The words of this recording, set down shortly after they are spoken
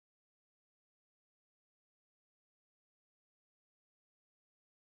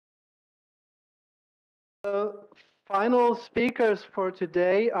The final speakers for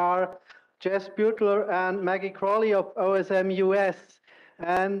today are Jess Beutler and Maggie Crawley of OSM US,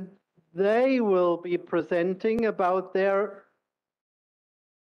 and they will be presenting about their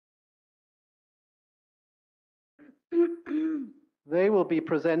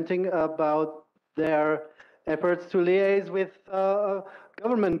efforts to liaise with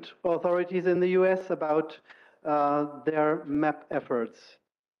government authorities in the US about their MAP efforts.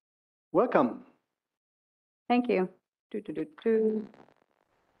 Welcome. Thank you.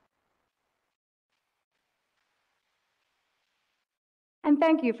 And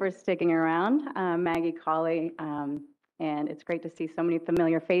thank you for sticking around, Maggie Cawley, and it's great to see so many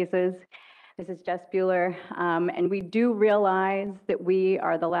familiar faces. This is Jess Beutler, and we do realize that we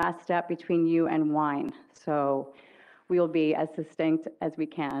are the last step between you and wine. So we will be as succinct as we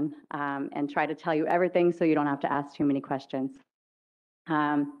can and try to tell you everything so you don't have to ask too many questions.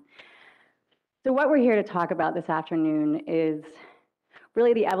 So what we're here to talk about this afternoon is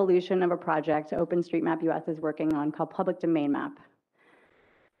really the evolution of a project OpenStreetMap US is working on called Public Domain Map.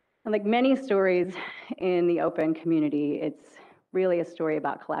 And like many stories in the open community, it's really a story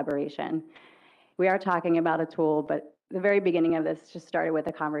about collaboration. We are talking about a tool, but the very beginning of this just started with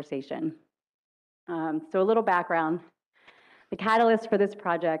a conversation. So a little background. The catalyst for this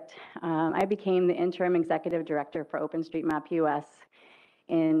project, I became the interim executive director for OpenStreetMap US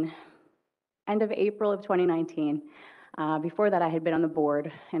in end of April of 2019. Before that, I had been on the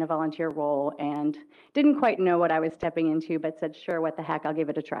board in a volunteer role and didn't quite know what I was stepping into, but said, sure, what the heck, I'll give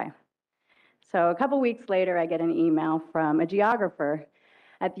it a try. So a couple weeks later, I get an email from a geographer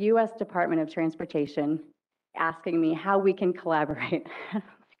at the US Department of Transportation asking me how we can collaborate.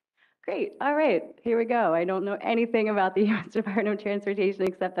 Great, all right, here we go. I don't know anything about the US Department of Transportation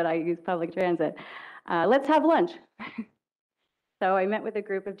except that I use public transit. Let's have lunch. So I met with a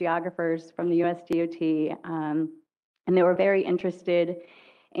group of geographers from the US DOT, and they were very interested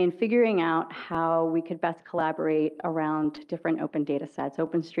in figuring out how we could best collaborate around different open data sets,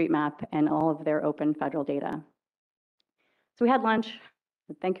 OpenStreetMap and all of their open federal data. So we had lunch.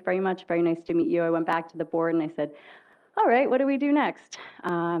 Thank you very much. Very nice to meet you. I went back to the board and I said, all right, what do we do next?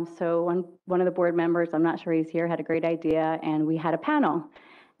 So one of the board members, I'm not sure he's here, had a great idea, and we had a panel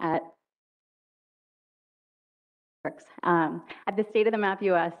at the State of the Map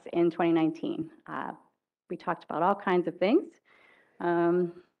US in 2019. We talked about all kinds of things. I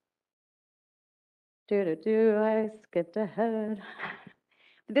skipped ahead.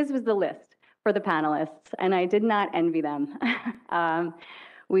 This was the list for the panelists, and I did not envy them.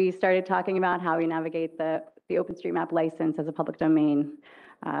 We started talking about how we navigate the OpenStreetMap license as a public domain.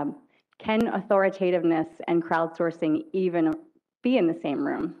 Can authoritativeness and crowdsourcing even be in the same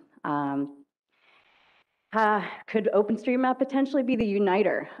room? Could OpenStreetMap potentially be the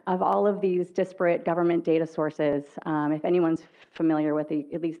uniter of all of these disparate government data sources? If anyone's familiar with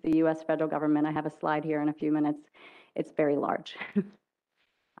at least the US federal government, I have a slide here in a few minutes. It's very large.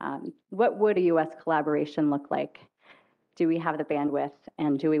 What would a US collaboration look like? Do we have the bandwidth,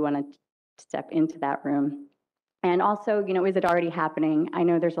 and do we want to step into that room? And also, is it already happening? I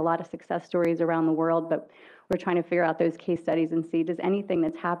know there's a lot of success stories around the world, but we're trying to figure out those case studies and see, does anything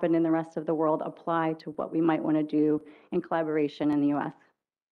that's happened in the rest of the world apply to what we might want to do in collaboration in the US?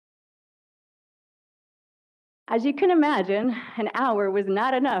 As you can imagine, an hour was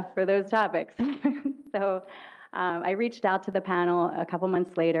not enough for those topics. So I reached out to the panel a couple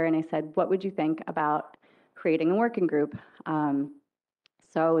months later and I said, what would you think about creating a working group?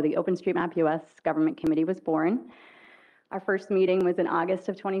 So the OpenStreetMap US Government Committee was born. Our first meeting was in August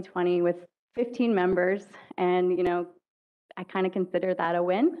of 2020 with 15 members, and I kind of consider that a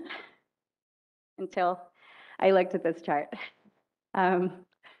win until I looked at this chart.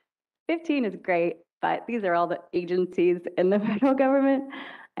 15 is great, but these are all the agencies in the federal government,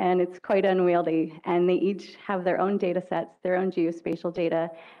 and it's quite unwieldy, and they each have their own data sets, their own geospatial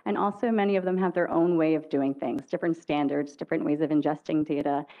data, and also many of them have their own way of doing things, different standards, different ways of ingesting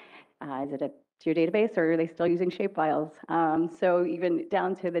data. Is it a geodatabase, or are they still using shapefiles? So even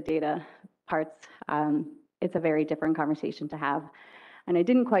down to the data parts, it's a very different conversation to have. And I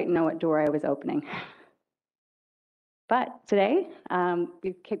didn't quite know what door I was opening. But today,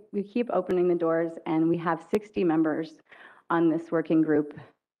 we keep opening the doors, and we have 60 members on this working group,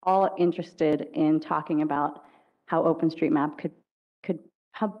 all interested in talking about how OpenStreetMap could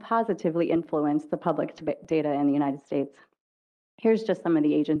positively influence the public data in the United States. Here's just some of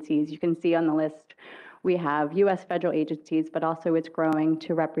the agencies. You can see on the list, we have US federal agencies, but also it's growing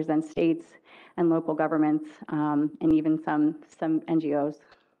to represent states and local governments, and even some NGOs.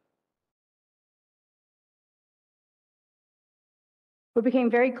 What became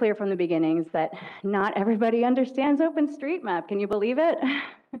very clear from the beginning is that not everybody understands OpenStreetMap. Can you believe it?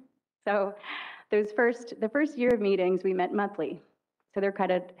 So the first year of meetings, we met monthly. So they're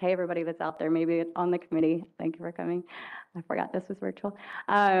kind of, hey, everybody that's out there, maybe on the committee, thank you for coming. I forgot this was virtual.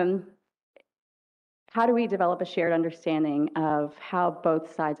 How do we develop a shared understanding of how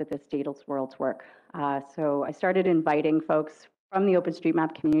both sides of this data worlds work? So I started inviting folks from the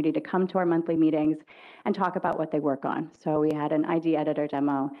OpenStreetMap community to come to our monthly meetings and talk about what they work on. So we had an ID editor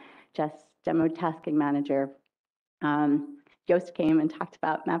demo, Jess demo tasking manager. Yost came and talked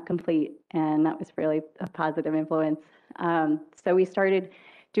about Map Complete, and that was really a positive influence. So we started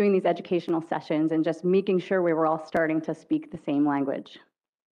doing these educational sessions and just making sure we were all starting to speak the same language.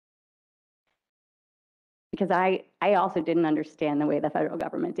 Because I also didn't understand the way the federal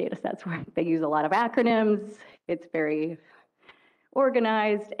government data sets work. They use a lot of acronyms. It's very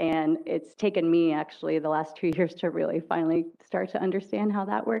organized, and it's taken me actually the last 2 years to really finally start to understand how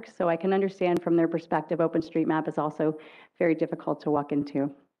that works. So I can understand from their perspective, OpenStreetMap is also very difficult to walk into.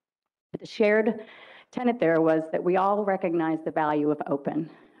 But the shared tenet there was that we all recognize the value of open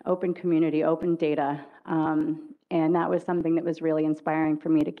community, open data. And that was something that was really inspiring for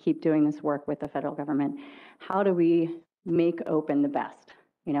me to keep doing this work with the federal government. How do we make open the best?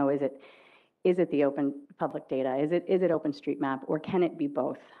 You know, is it the open public data? Is it OpenStreetMap, or can it be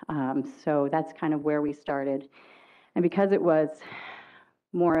both? So that's kind of where we started. And because it was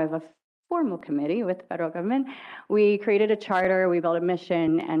more of a formal committee with the federal government, we created a charter, we built a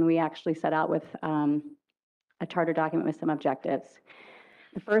mission, and we actually set out with a charter document with some objectives.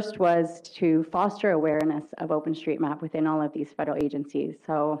 The first was to foster awareness of OpenStreetMap within all of these federal agencies.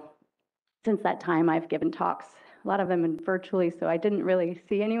 So since that time, I've given talks, a lot of them virtually, so I didn't really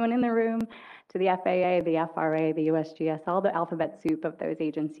see anyone in the room, to the FAA, the FRA, the USGS, all the alphabet soup of those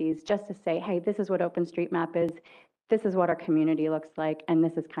agencies, just to say, hey, this is what OpenStreetMap is, this is what our community looks like, and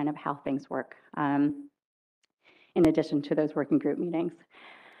this is kind of how things work, in addition to those working group meetings.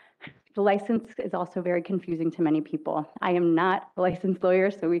 The license is also very confusing to many people. I am not a licensed lawyer,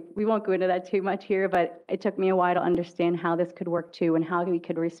 so we won't go into that too much here, but it took me a while to understand how this could work too, and how we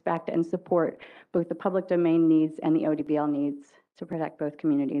could respect and support both the public domain needs and the ODBL needs to protect both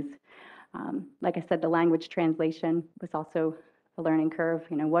communities. Like I said, the language translation was also a learning curve.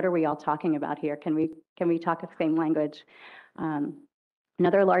 You know, what are we all talking about here? Can we talk the same language?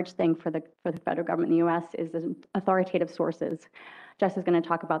 Another large thing for the federal government in the US is the authoritative sources. Jess is going to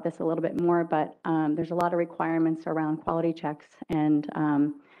talk about this a little bit more, but there's a lot of requirements around quality checks, and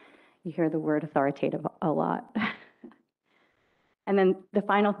you hear the word authoritative a lot. And then the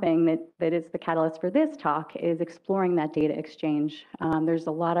final thing that is the catalyst for this talk is exploring that data exchange. There's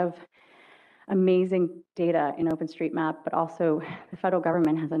a lot of amazing data in OpenStreetMap, but also the federal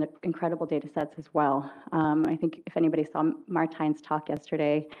government has an incredible data sets as well. I think if anybody saw Martine's talk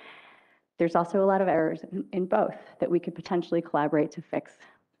yesterday, there's also a lot of errors in both that we could potentially collaborate to fix.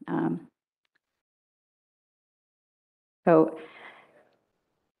 So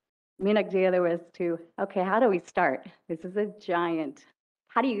main idea there was to, okay, how do we start? This is a giant,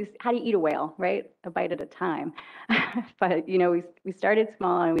 how do you eat a whale, right? A bite at a time. But you know, we started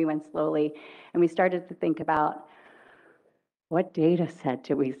small and we went slowly, and we started to think about what data set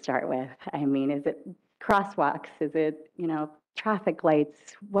do we start with? I mean, is it crosswalks? Is it, you know, traffic lights?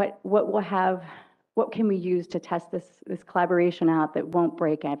 What can we use to test this collaboration out that won't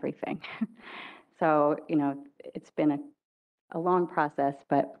break everything? So, you know, it's been a long process,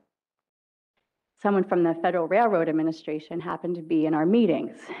 but someone from the Federal Railroad Administration happened to be in our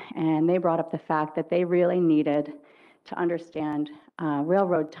meetings, and they brought up the fact that they really needed to understand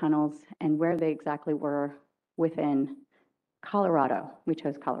railroad tunnels and where they exactly were within Colorado. We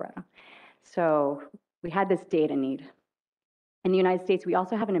chose Colorado. So we had this data need. In the United States, we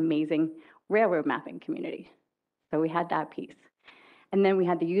also have an amazing railroad mapping community. So we had that piece. And then we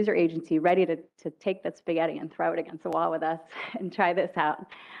had the user agency ready to take that spaghetti and throw it against the wall with us and try this out.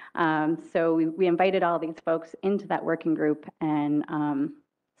 So we invited all these folks into that working group and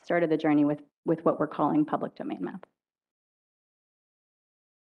started the journey with what we're calling public domain map.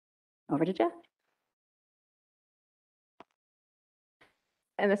 Over to Jeff.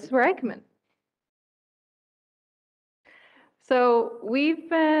 And this is where I come in. So we've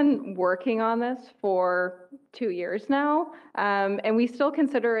been working on this for 2 years now, and we still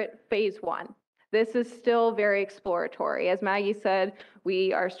consider it phase 1. This is still very exploratory. As Maggie said,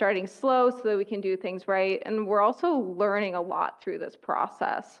 we are starting slow so that we can do things right, and we're also learning a lot through this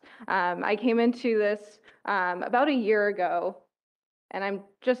process. I came into this about a year ago, and I'm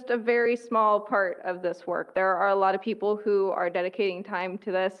just a very small part of this work. There are a lot of people who are dedicating time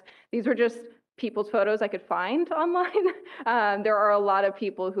to this. These were just people's photos I could find online. There are a lot of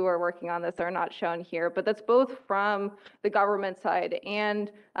people who are working on this that are not shown here, but that's both from the government side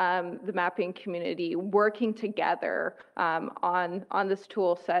and the mapping community working together on this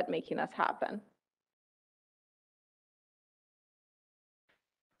tool set, making this happen.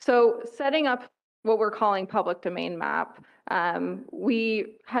 So setting up what we're calling public domain map,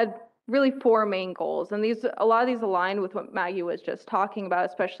 we had really four main goals, and a lot of these align with what Maggie was just talking about,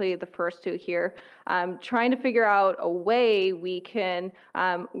 especially the first two here. Trying to figure out a way we can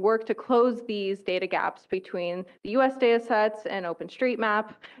work to close these data gaps between the US data sets and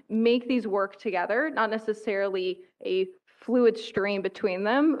OpenStreetMap, make these work together, not necessarily a fluid stream between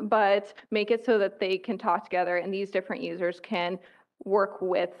them, but make it so that they can talk together and these different users can work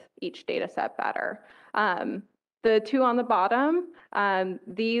with each data set better. The two on the bottom,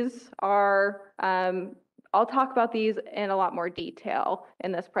 these are, I'll talk about these in a lot more detail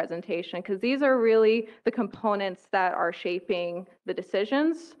in this presentation because these are really the components that are shaping the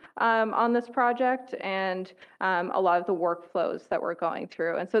decisions on this project and a lot of the workflows that we're going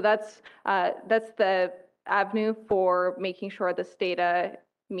through. And so that's the avenue for making sure this data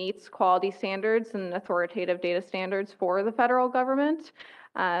meets quality standards and authoritative data standards for the federal government.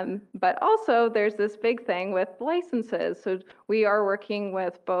 But also there's this big thing with licenses. So we are working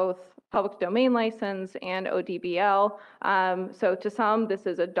with both public domain license and ODBL. So to some, this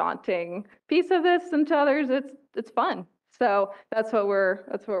is a daunting piece of this, and to others, it's fun. So that's what we're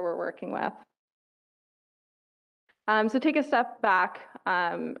working with. So take a step back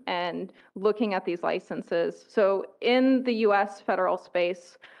and looking at these licenses. So in the US federal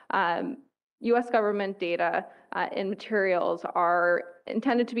space, US government data and materials are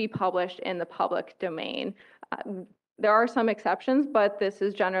intended to be published in the public domain. There are some exceptions, but this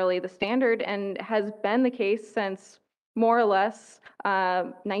is generally the standard and has been the case since more or less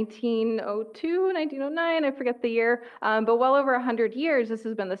 1902, 1909, I forget the year, but well over 100 years, this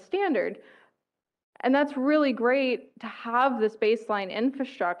has been the standard. And that's really great to have this baseline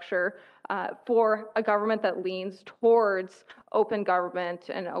infrastructure for a government that leans towards open government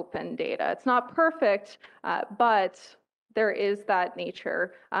and open data. It's not perfect, but there is that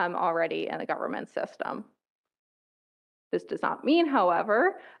nature already in the government system. This does not mean,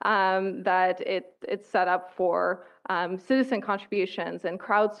 however, that it's set up for citizen contributions and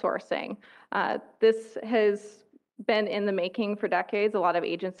crowdsourcing. This has been in the making for decades. A lot of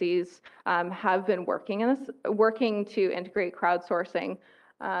agencies have been working to integrate crowdsourcing.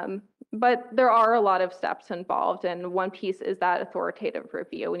 But there are a lot of steps involved, and one piece is that authoritative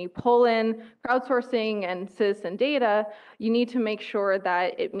review. When you pull in crowdsourcing and citizen data, you need to make sure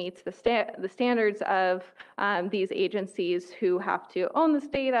that it meets the standards of these agencies who have to own this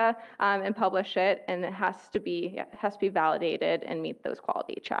data and publish it, and it has to be validated and meet those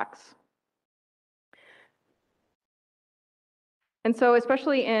quality checks. And so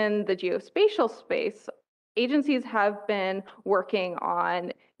especially in the geospatial space, agencies have been working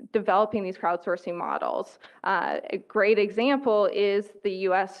on developing these crowdsourcing models. A great example is the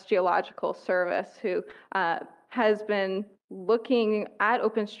US Geological Service, who has been looking at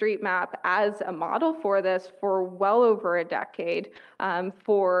OpenStreetMap as a model for this for well over a decade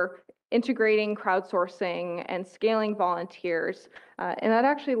for integrating crowdsourcing and scaling volunteers. And that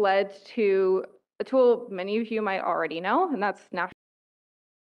actually led to a tool many of you might already know, and that's national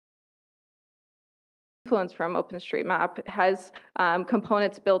influence from OpenStreetMap. It has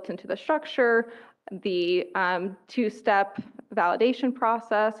components built into the structure. The two-step validation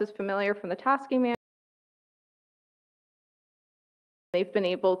process is familiar from the tasking manual. They've been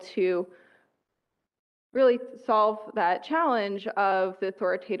able to really solve that challenge of the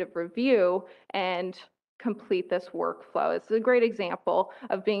authoritative review and complete this workflow. It's a great example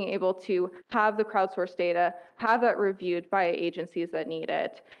of being able to have the crowdsourced data, have that reviewed by agencies that need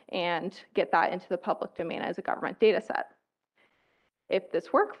it, and get that into the public domain as a government data set. If this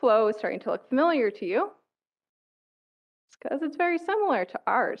workflow is starting to look familiar to you, it's because it's very similar to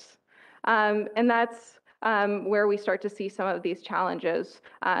ours. And that's where we start to see some of these challenges.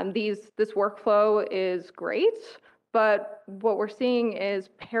 This workflow is great, but what we're seeing is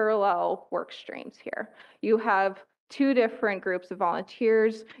parallel work streams here. You have two different groups of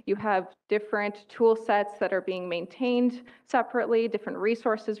volunteers. You have different tool sets that are being maintained separately, different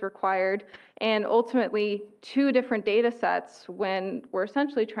resources required, and ultimately two different data sets when we're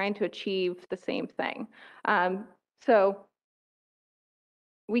essentially trying to achieve the same thing. So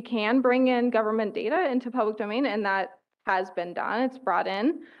we can bring in government data into public domain, and that has been done. It's brought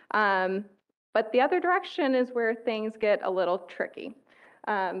in. But the other direction is where things get a little tricky.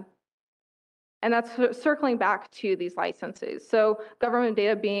 And that's circling back to these licenses. So government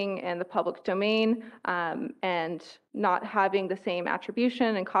data being in the public domain and not having the same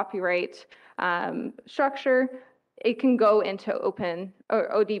attribution and copyright structure, it can go into open or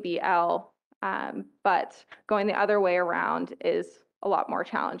ODBL, but going the other way around is a lot more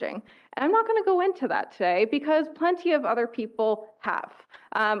challenging. And I'm not going to go into that today because plenty of other people have.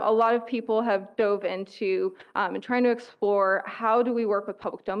 A lot of people have dove into and trying to explore how do we work with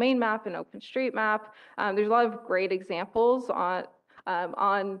public domain map and OpenStreetMap. There's a lot of great examples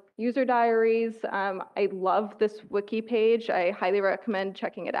on user diaries. I love this wiki page. I highly recommend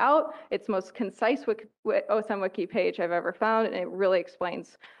checking it out. It's the most concise OSM wiki page I've ever found, and it really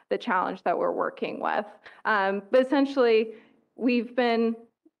explains the challenge that we're working with. But essentially, we've been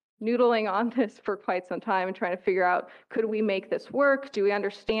noodling on this for quite some time and trying to figure out, could we make this work? Do we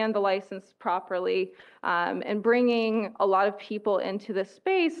understand the license properly? And bringing a lot of people into this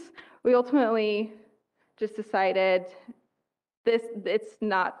space, we ultimately just decided it's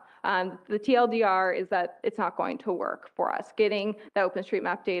not, the TLDR is that it's not going to work for us. Getting the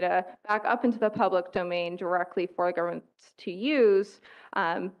OpenStreetMap data back up into the public domain directly for the government to use,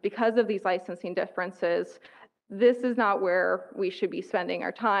 because of these licensing differences, this is not where we should be spending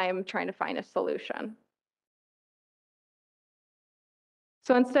our time trying to find a solution.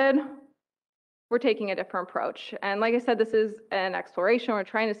 So instead, we're taking a different approach. And like I said, this is an exploration. We're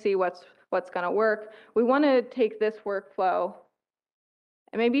trying to see what's going to work. We want to take this workflow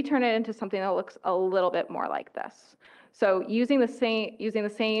and maybe turn it into something that looks a little bit more like this. So using the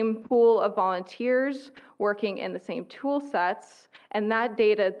same pool of volunteers, working in the same tool sets, and that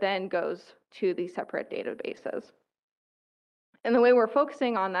data then goes to these separate databases. And the way we're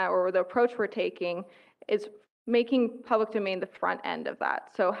focusing on that, or the approach we're taking, is making public domain the front end of that.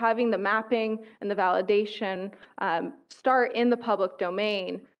 So having the mapping and the validation start in the public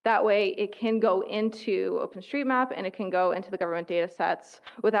domain. That way it can go into OpenStreetMap and it can go into the government data sets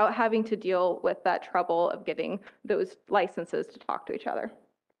without having to deal with that trouble of getting those licenses to talk to each other.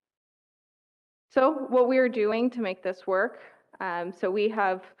 So what we are doing to make this work, so we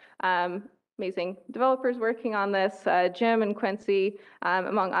have amazing developers working on this, Jim and Quincy,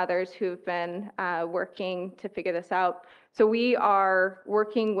 among others who've been working to figure this out. So we are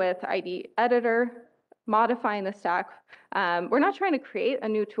working with ID Editor, modifying the stack. We're not trying to create a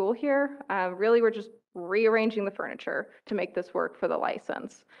new tool here. Really, we're just rearranging the furniture to make this work for the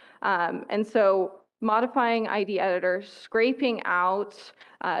license. And so modifying ID Editor, scraping out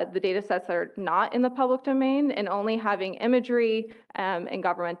the data sets that are not in the public domain and only having imagery and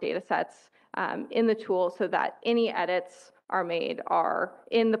government data sets in the tool so that any edits are made are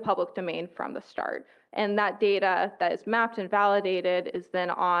in the public domain from the start. And that data that is mapped and validated is then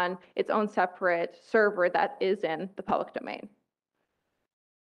on its own separate server that is in the public domain.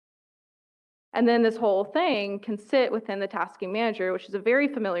 And then this whole thing can sit within the tasking manager, which is a very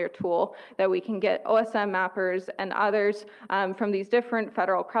familiar tool that we can get OSM mappers and others from these different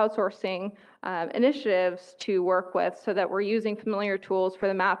federal crowdsourcing initiatives to work with so that we're using familiar tools for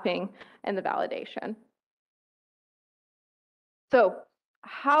the mapping and the validation. So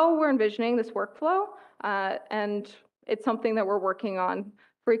how we're envisioning this workflow, and it's something that we're working on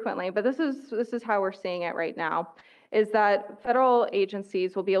frequently, but this is how we're seeing it right now, is that federal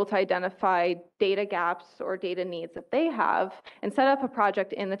agencies will be able to identify data gaps or data needs that they have and set up a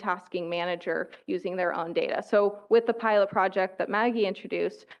project in the tasking manager using their own data. So with the pilot project that Maggie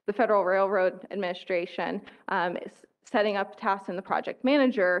introduced, the Federal Railroad Administration is setting up tasks in the project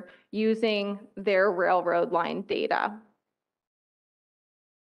manager using their railroad line data.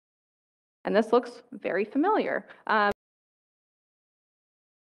 And this looks very familiar.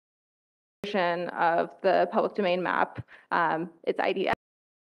 Of the public domain map, its ID.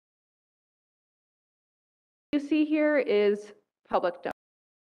 You see here is public domain.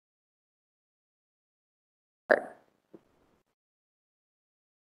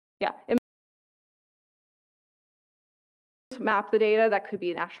 Yeah, map the data. That could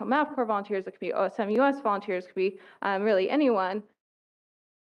be National Map Corps volunteers, it could be OSM US volunteers, it could be really anyone.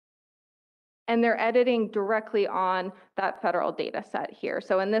 And they're editing directly on that federal data set here.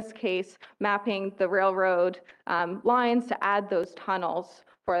 So in this case, mapping the railroad lines to add those tunnels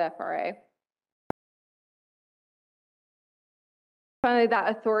for the FRA. Finally, that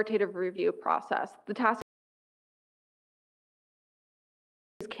authoritative review process. The task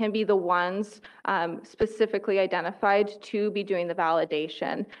can be the ones specifically identified to be doing the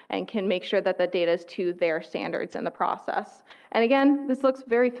validation and can make sure that the data is to their standards in the process. And again, this looks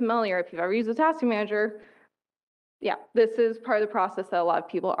very familiar. If you've ever used a tasking manager, yeah, this is part of the process that a lot of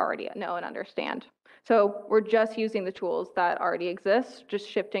people already know and understand. So we're just using the tools that already exist, just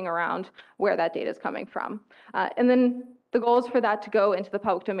shifting around where that data is coming from. And then the goal is for that to go into the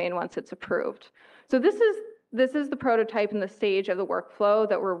public domain once it's approved. So this is the prototype and the stage of the workflow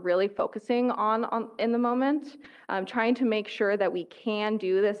that we're really focusing on in the moment, trying to make sure that we can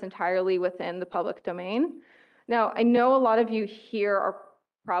do this entirely within the public domain. Now, I know a lot of you here are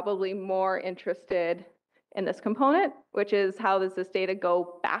probably more interested in this component, which is how does this data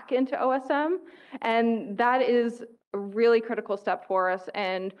go back into OSM? And that is a really critical step for us,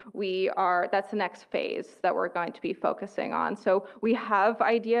 and that's the next phase that we're going to be focusing on. So we have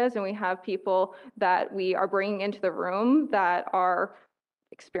ideas and we have people that we are bringing into the room that are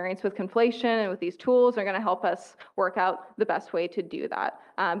experienced with conflation and with these tools are going to help us work out the best way to do that.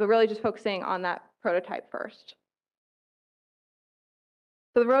 But really just focusing on that prototype first.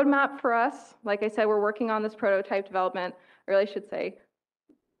 So the roadmap for us, like I said, we're working on this prototype development. I really should say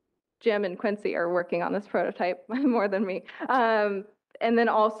Jim and Quincy are working on this prototype more than me. And then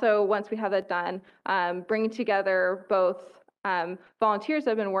also, once we have that done, bringing together both volunteers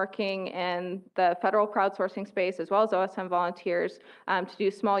that have been working in the federal crowdsourcing space as well as OSM volunteers to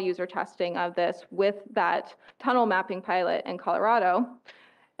do small user testing of this with that tunnel mapping pilot in Colorado.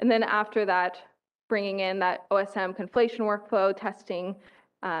 And then after that, bringing in that OSM conflation workflow testing.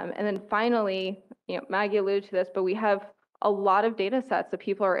 And then finally, Maggie alluded to this, but we have a lot of data sets that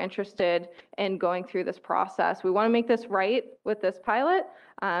people are interested in going through this process. We want to make this right with this pilot,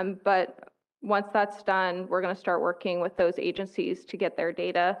 but once that's done, we're going to start working with those agencies to get their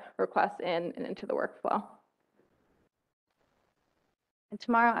data requests in and into the workflow. And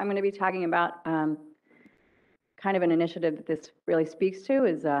tomorrow I'm going to be talking about kind of an initiative that this really speaks to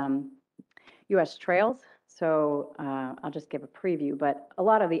is US trails. So I'll just give a preview, but a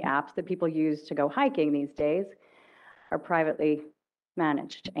lot of the apps that people use to go hiking these days are privately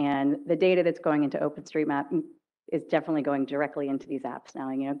managed. And the data that's going into OpenStreetMap is definitely going directly into these apps now.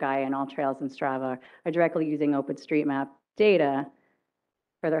 Gaia and All Trails and Strava are directly using OpenStreetMap data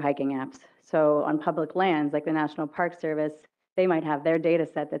for their hiking apps. So on public lands, like the National Park Service, they might have their data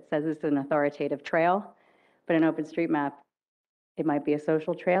set that says this is an authoritative trail, but in OpenStreetMap, it might be a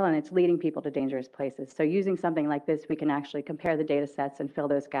social trail and it's leading people to dangerous places. So using something like this, we can actually compare the data sets and fill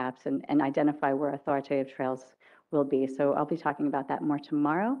those gaps and identify where authoritative trails will be. So I'll be talking about that more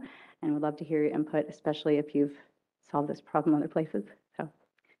tomorrow and would love to hear your input, especially if you've solved this problem other places. So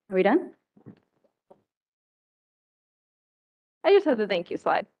are we done? I just have the thank you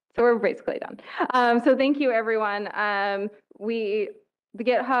slide. So we're basically done. So thank you, everyone. The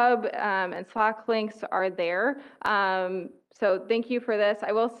GitHub and Slack links are there. So thank you for this.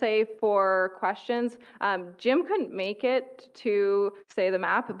 I will say for questions, Jim couldn't make it to say the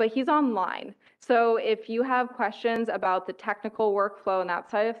map, but he's online. So if you have questions about the technical workflow and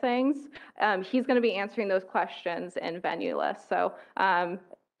that side of things, he's going to be answering those questions in Venue List. So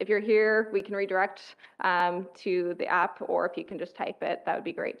if you're here, we can redirect to the app, or if you can just type it, that would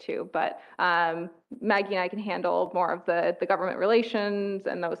be great too. But Maggie and I can handle more of the government relations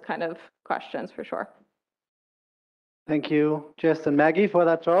and those kind of questions for sure. Thank you, Jess and Maggie, for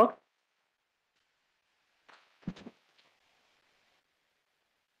that talk.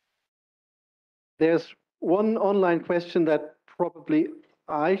 There's one online question that probably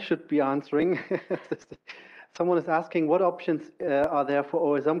I should be answering. Someone is asking what options are there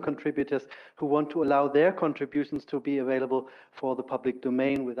for OSM contributors who want to allow their contributions to be available for the public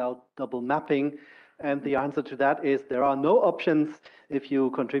domain without double mapping. And the answer to that is there are no options. If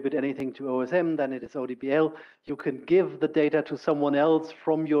you contribute anything to OSM, then it is ODBL. You can give the data to someone else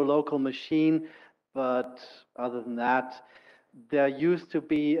from your local machine. But other than that, there used to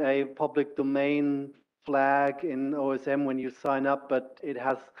be a public domain flag in OSM when you sign up, but it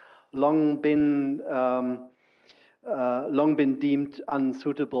has long been deemed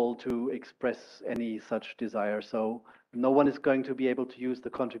unsuitable to express any such desire. So no one is going to be able to use the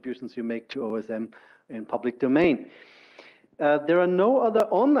contributions you make to OSM in public domain. There are no other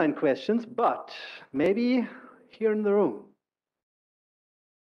online questions, but maybe here in the room.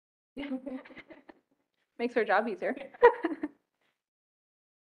 Makes our job easier.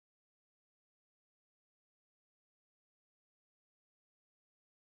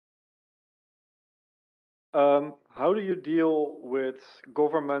 How do you deal with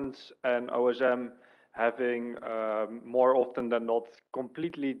governments and OSM having more often than not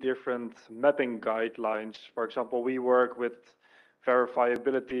completely different mapping guidelines? For example, we work with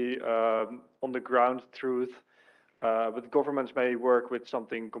verifiability on the ground truth, but governments may work with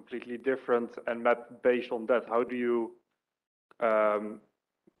something completely different and map based on that. How do you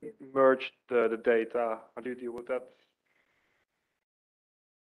merge the data? How do you deal with that?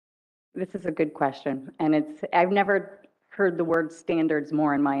 This is a good question, and I've never heard the word standards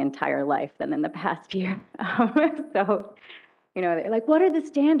more in my entire life than in the past year. So, they're like, what are the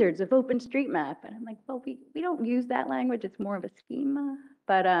standards of OpenStreetMap? And I'm like, well, we don't use that language. It's more of a schema.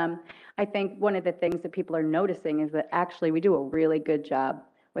 But I think one of the things that people are noticing is that actually we do a really good job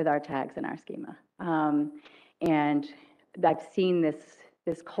with our tags and our schema. And I've seen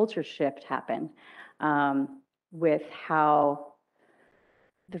this culture shift happen with how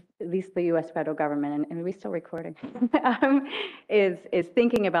at least the U.S. federal government, and are we still recording, is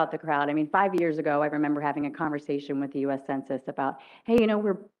thinking about the crowd. I mean, 5 years ago, I remember having a conversation with the U.S. Census about, hey,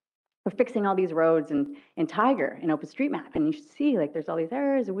 we're fixing all these roads in Tiger, in OpenStreetMap, and you should see, like, there's all these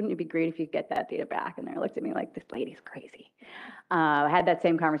errors. Wouldn't it be great if you get that data back? And they looked at me like, this lady's crazy. I had that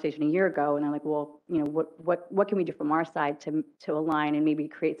same conversation a year ago, and I'm like, well, what can we do from our side to align and maybe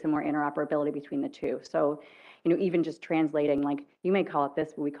create some more interoperability between the two? So, even just translating, like, you may call it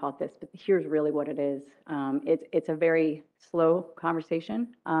this, but we call it this, but here's really what it is. It's a very slow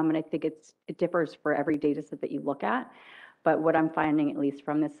conversation, and I think it differs for every data set that you look at. But what I'm finding, at least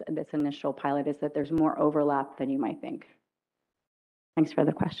from this initial pilot, is that there's more overlap than you might think. Thanks for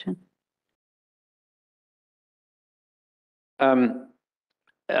the question.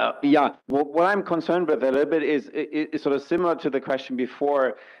 Yeah, what I'm concerned with a little bit is sort of similar to the question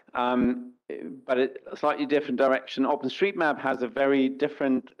before, but a slightly different direction. OpenStreetMap has a very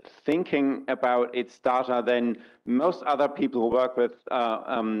different thinking about its data than most other people who work with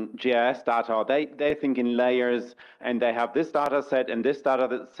GIS data. They think in layers, and they have this data set and this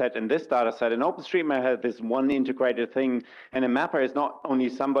data set and this data set. And OpenStreetMap has this one integrated thing. And a mapper is not only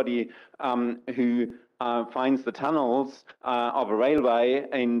somebody who finds the tunnels of a railway,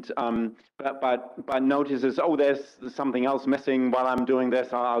 and but notices, oh, there's something else missing while I'm doing this.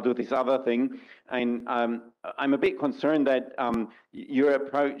 I'll do this other thing. And I'm a bit concerned that your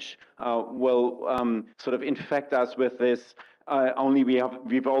approach will sort of infect us with this. Only we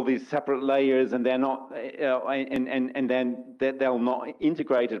have all these separate layers, and they're not, and then they'll not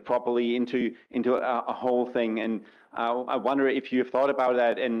integrated properly into a whole thing. And I wonder if you've thought about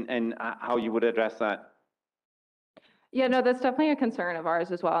that and how you would address that. Yeah, no, that's definitely a concern of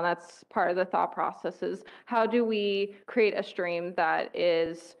ours as well. And that's part of the thought process is how do we create a stream that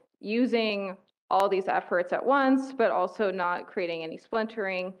is using all these efforts at once, but also not creating any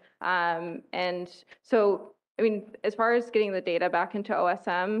splintering. And so, I mean, as far as getting the data back into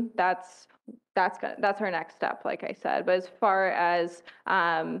OSM, that's our next step, like I said. But as far as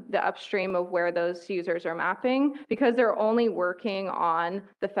the upstream of where those users are mapping, because they're only working on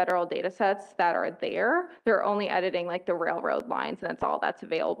the federal data sets that are there, they're only editing like the railroad lines, and that's all that's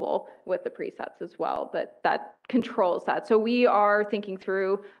available with the presets as well. But that controls that. So we are thinking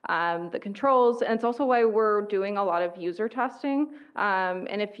through the controls, and it's also why we're doing a lot of user testing.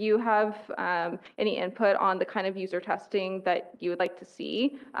 And if you have any input on the kind of user testing that you would like to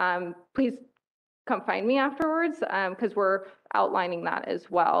see, please come find me afterwards, because we're outlining that as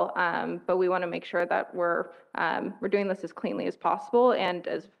well. But we want to make sure that we're doing this as cleanly as possible and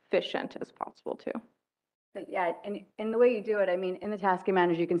as efficient as possible too. But yeah, and the way you do it, I mean, in the tasking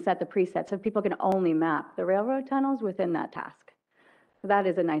manager, you can set the presets so people can only map the railroad tunnels within that task. So that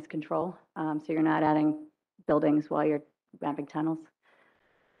is a nice control. So you're not adding buildings while you're mapping tunnels.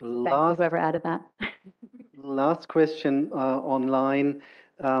 Thanks, whoever added that. Last question online.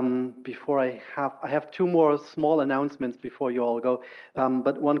 Before I have two more small announcements before you all go.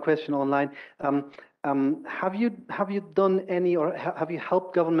 But one question online. Have you done any, or have you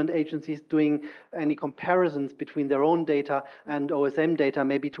helped government agencies doing any comparisons between their own data and OSM data,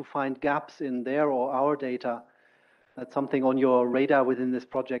 maybe to find gaps in their or our data? That's something on your radar within this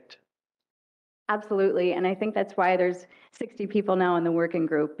project. Absolutely, and I think that's why there's 60 people now in the working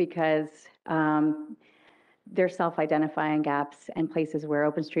group, because they're self-identifying gaps and places where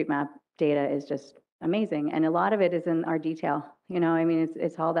OpenStreetMap data is just amazing. And a lot of it is in our detail. I mean,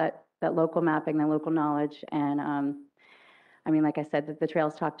 it's all that local mapping, the local knowledge. And I mean, like I said, the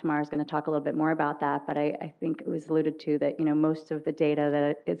Trails Talk tomorrow is going to talk a little bit more about that. But I think it was alluded to that, most of the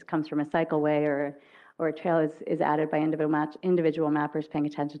data that comes from a cycleway or a trail is added by individual mappers paying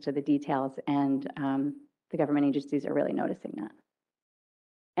attention to the details. And the government agencies are really noticing that.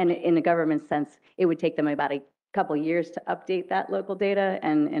 And in the government sense, it would take them about a couple years to update that local data,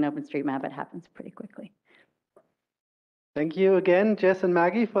 and in OpenStreetMap, it happens pretty quickly. Thank you again, Jess and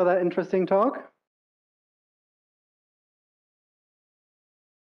Maggie, for that interesting talk.